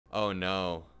Oh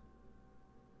no.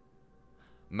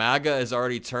 MAGA is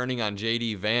already turning on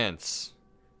JD Vance.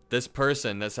 This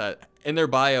person that's in their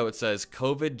bio, it says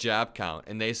COVID jab count,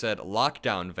 and they said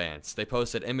lockdown Vance. They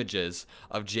posted images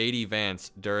of JD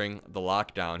Vance during the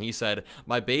lockdown. He said,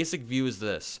 "My basic view is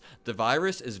this. The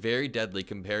virus is very deadly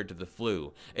compared to the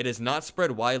flu. It is not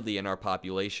spread widely in our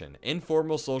population.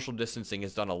 Informal social distancing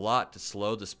has done a lot to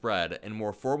slow the spread, and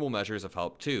more formal measures have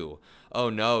helped too." Oh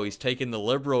no, he's taking the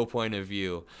liberal point of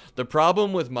view. The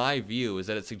problem with my view is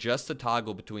that it suggests the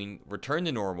toggle between return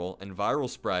to normal and viral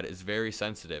spread is very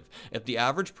sensitive. If the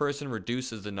average person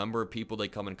reduces the number of people they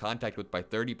come in contact with by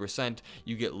 30%,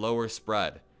 you get lower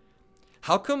spread.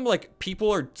 How come, like,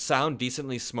 people sound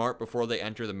decently smart before they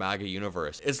enter the MAGA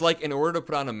universe? It's like in order to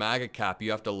put on a MAGA cap,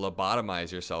 you have to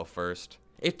lobotomize yourself first.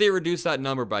 If they reduce that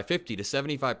number by 50 to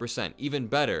 75%, even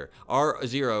better.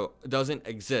 R0 doesn't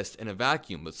exist in a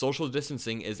vacuum, but social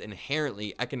distancing is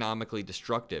inherently economically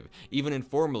destructive, even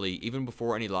informally, even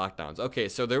before any lockdowns. Okay,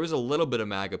 so there was a little bit of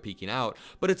MAGA peeking out,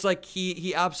 but it's like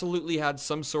he absolutely had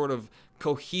some sort of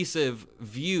cohesive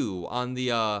view on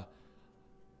the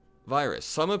virus.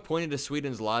 Some have pointed to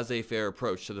Sweden's laissez-faire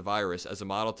approach to the virus as a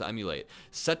model to emulate.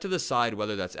 Set to the side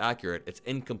whether that's accurate, it's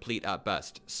incomplete at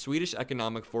best. Swedish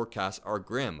economic forecasts are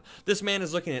grim. This man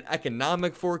is looking at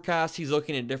economic forecasts, he's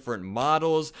looking at different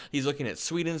models, he's looking at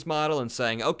Sweden's model and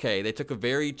saying, okay, they took a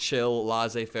very chill,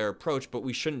 laissez-faire approach, but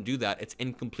we shouldn't do that, it's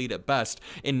incomplete at best.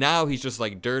 And now he's just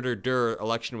like,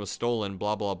 election was stolen,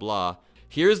 blah, blah, blah.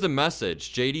 Here's the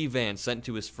message JD Vance sent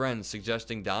to his friends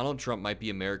suggesting Donald Trump might be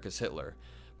America's Hitler.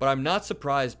 But I'm not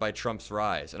surprised by Trump's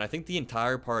rise, and I think the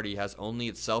entire party has only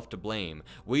itself to blame.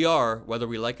 We are, whether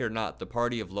we like it or not, the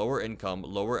party of lower income,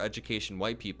 lower education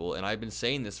white people, and I've been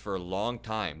saying this for a long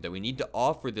time, that we need to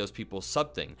offer those people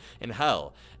something, and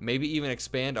hell, maybe even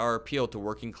expand our appeal to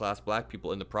working class black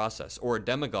people in the process, or a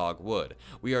demagogue would.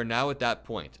 We are now at that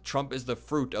point. Trump is the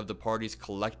fruit of the party's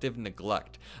collective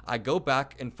neglect. I go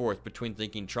back and forth between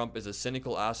thinking Trump is a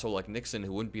cynical asshole like Nixon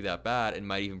who wouldn't be that bad and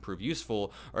might even prove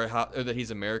useful, or that he's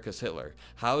America's Hitler.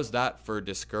 How is that for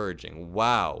discouraging?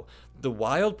 Wow. The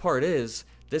wild part is,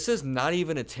 this is not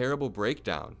even a terrible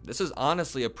breakdown. This is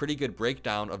honestly a pretty good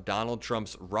breakdown of Donald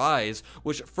Trump's rise,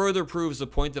 which further proves the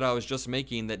point that I was just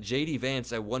making, that JD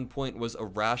Vance at one point was a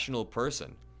rational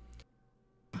person.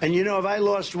 And you know, if I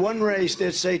lost one race,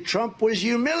 they'd say Trump was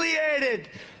humiliated.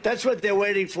 That's what they're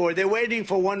waiting for. They're waiting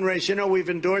for one race. You know, we've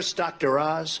endorsed Dr.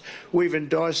 Oz. We've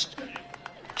endorsed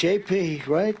JP,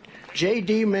 right?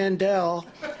 J.D. Mandel,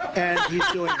 and he's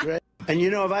doing great. And you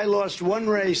know, if I lost one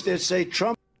race, they'd say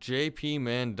Trump. J.P.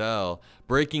 Mandel.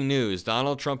 Breaking news.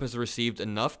 Donald Trump has received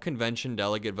enough convention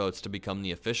delegate votes to become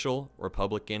the official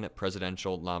Republican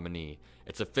presidential nominee.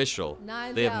 It's official.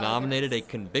 They have nominated a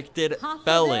convicted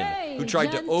felon who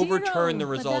tried to overturn the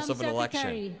results of an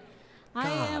election.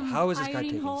 God, how is this guy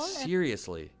taken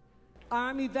seriously?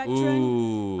 Army veteran.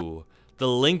 Ooh. The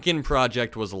Lincoln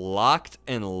Project was locked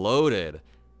and loaded.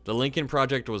 The Lincoln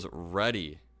Project was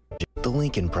ready. The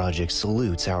Lincoln Project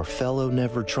salutes our fellow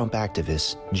Never Trump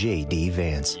activist, J.D.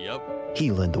 Vance. Yep. He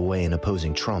led the way in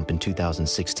opposing Trump in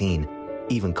 2016,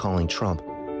 even calling Trump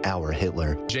our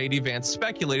Hitler. J.D. Vance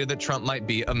speculated that Trump might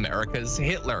be America's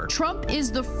Hitler. Trump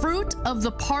is the fruit of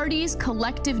the party's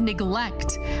collective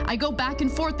neglect. I go back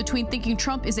and forth between thinking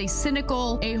Trump is a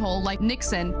cynical a-hole like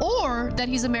Nixon, or that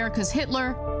he's America's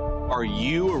Hitler. Are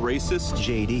you a racist?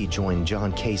 JD joined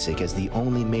John Kasich as the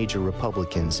only major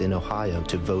Republicans in Ohio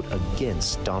to vote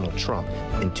against Donald Trump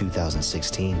in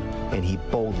 2016, and he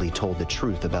boldly told the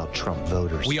truth about Trump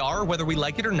voters. We are, whether we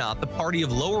like it or not, the party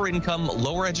of lower income,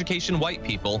 lower education white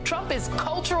people. Trump is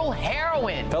cultural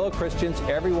heroin. Fellow Christians,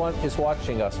 everyone is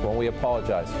watching us when we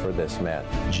apologize for this man.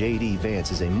 JD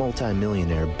Vance is a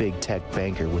multimillionaire big tech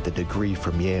banker with a degree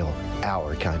from Yale,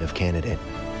 our kind of candidate.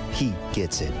 He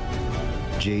gets it.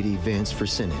 J.D. Vance for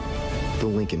Senate, the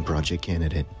Lincoln Project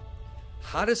candidate.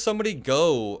 How does somebody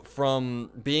go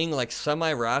from being like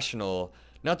semi-rational,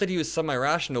 not that he was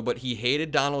semi-rational, but he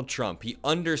hated Donald Trump, he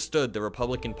understood the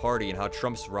Republican Party and how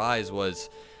Trump's rise was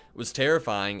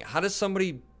terrifying. How does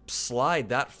somebody slide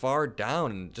that far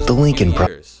down in just the Lincoln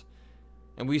years?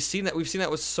 And we've seen that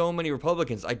with so many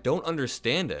Republicans. I don't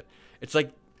understand it. It's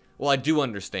like, well, I do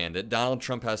understand it. Donald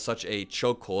Trump has such a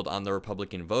chokehold on the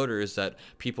Republican voters that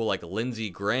people like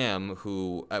Lindsey Graham,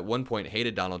 who at one point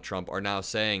hated Donald Trump, are now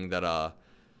saying that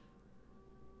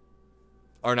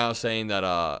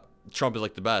Trump is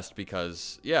like the best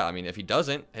because, yeah, I mean, if he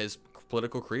doesn't, his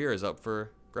political career is up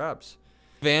for grabs.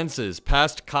 Vance's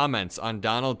past comments on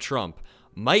Donald Trump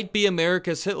might be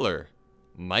America's Hitler,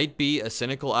 might be a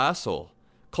cynical asshole,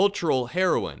 cultural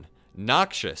heroin,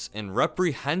 noxious and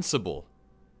reprehensible.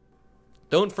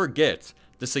 Don't forget,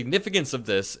 the significance of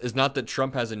this is not that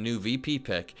Trump has a new VP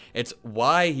pick, it's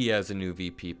why he has a new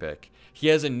VP pick. He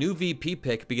has a new VP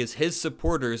pick because his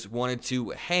supporters wanted to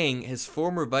hang his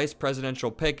former vice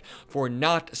presidential pick for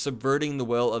not subverting the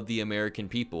will of the American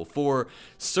people, for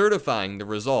certifying the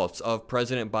results of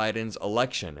President Biden's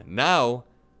election. Now,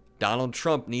 Donald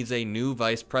Trump needs a new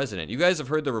vice president. You guys have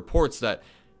heard the reports that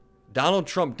Donald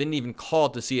Trump didn't even call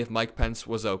to see if Mike Pence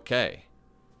was okay.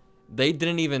 They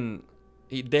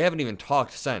haven't even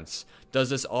talked since. Does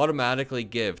this automatically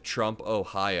give Trump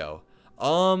Ohio?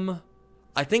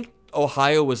 I think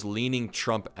Ohio was leaning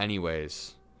Trump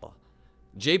anyways.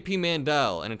 J.P.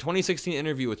 Mandel, in a 2016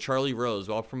 interview with Charlie Rose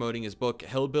while promoting his book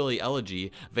Hillbilly Elegy,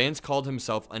 Vance called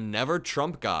himself a never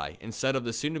Trump guy instead of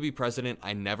the soon-to-be president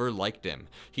I never liked him.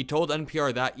 He told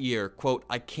NPR that year, quote,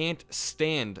 I can't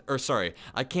stomach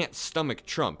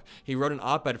Trump. He wrote an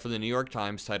op-ed for the New York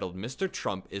Times titled, Mr.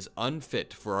 Trump is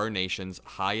unfit for our nation's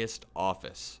highest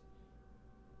office.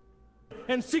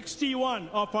 And 61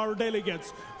 of our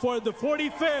delegates for the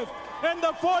 45th and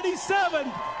the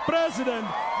 47th President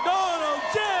Donald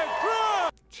J.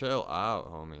 Trump. Chill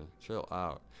out, homie. Chill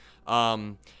out.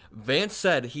 Vance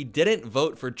said he didn't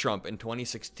vote for Trump in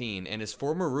 2016, and his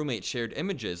former roommate shared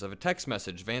images of a text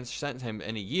message Vance sent him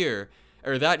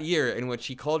that year in which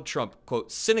he called Trump,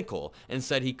 quote, cynical, and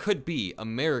said he could be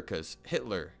America's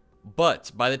Hitler.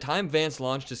 But by the time Vance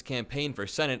launched his campaign for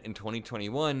Senate in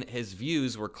 2021, his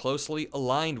views were closely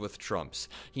aligned with Trump's.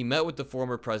 He met with the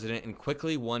former president and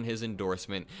quickly won his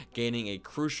endorsement, gaining a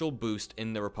crucial boost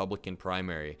in the Republican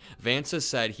primary. Vance has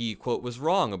said he, quote, was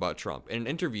wrong about Trump. In an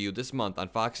interview this month on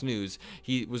Fox News,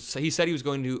 he said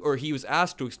he was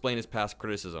asked to explain his past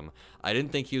criticism. I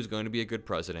didn't think he was going to be a good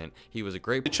president. He was a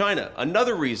great China.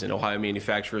 Another reason Ohio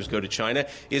manufacturers go to China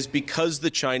is because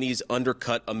the Chinese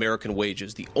undercut American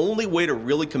wages. The only way to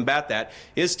really combat that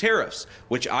is tariffs,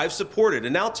 which I've supported.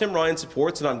 And now Tim Ryan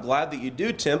supports, and I'm glad that you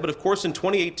do, Tim. But of course, in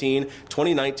 2018,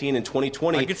 2019, and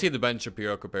 2020... I can see the Ben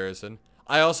Shapiro comparison.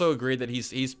 I also agree that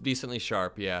he's decently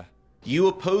sharp, yeah. You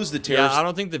oppose the tariffs. Yeah, I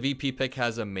don't think the VP pick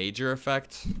has a major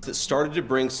effect. That started to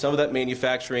bring some of that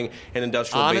manufacturing and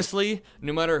industrial Honestly,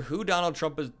 no matter who Donald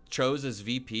Trump chose as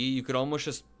VP, you could almost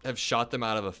just have shot them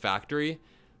out of a factory.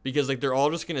 Because, like, they're all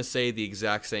just going to say the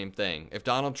exact same thing. If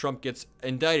Donald Trump gets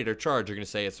indicted or charged, they're going to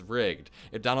say it's rigged.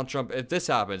 If this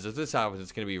happens,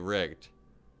 it's going to be rigged.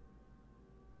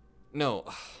 No.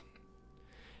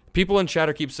 People in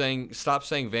chatter keep saying, stop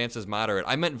saying Vance is moderate.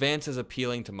 I meant Vance is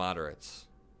appealing to moderates.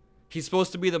 He's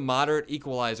supposed to be the moderate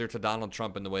equalizer to Donald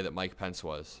Trump in the way that Mike Pence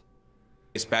was.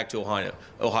 It's back to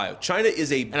Ohio. China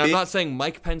is a And I'm not saying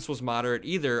Mike Pence was moderate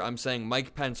either. I'm saying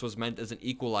Mike Pence was meant as an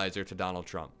equalizer to Donald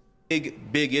Trump.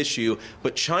 Big issue,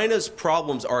 but China's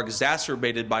problems are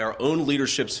exacerbated by our own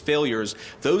leadership's failures.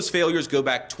 Those failures go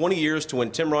back 20 years to when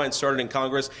Tim Ryan started in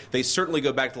Congress. They certainly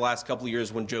go back the last couple of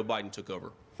years when Joe Biden took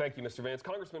over. Thank you, Mr. Vance.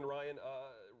 Congressman Ryan,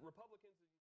 Republicans...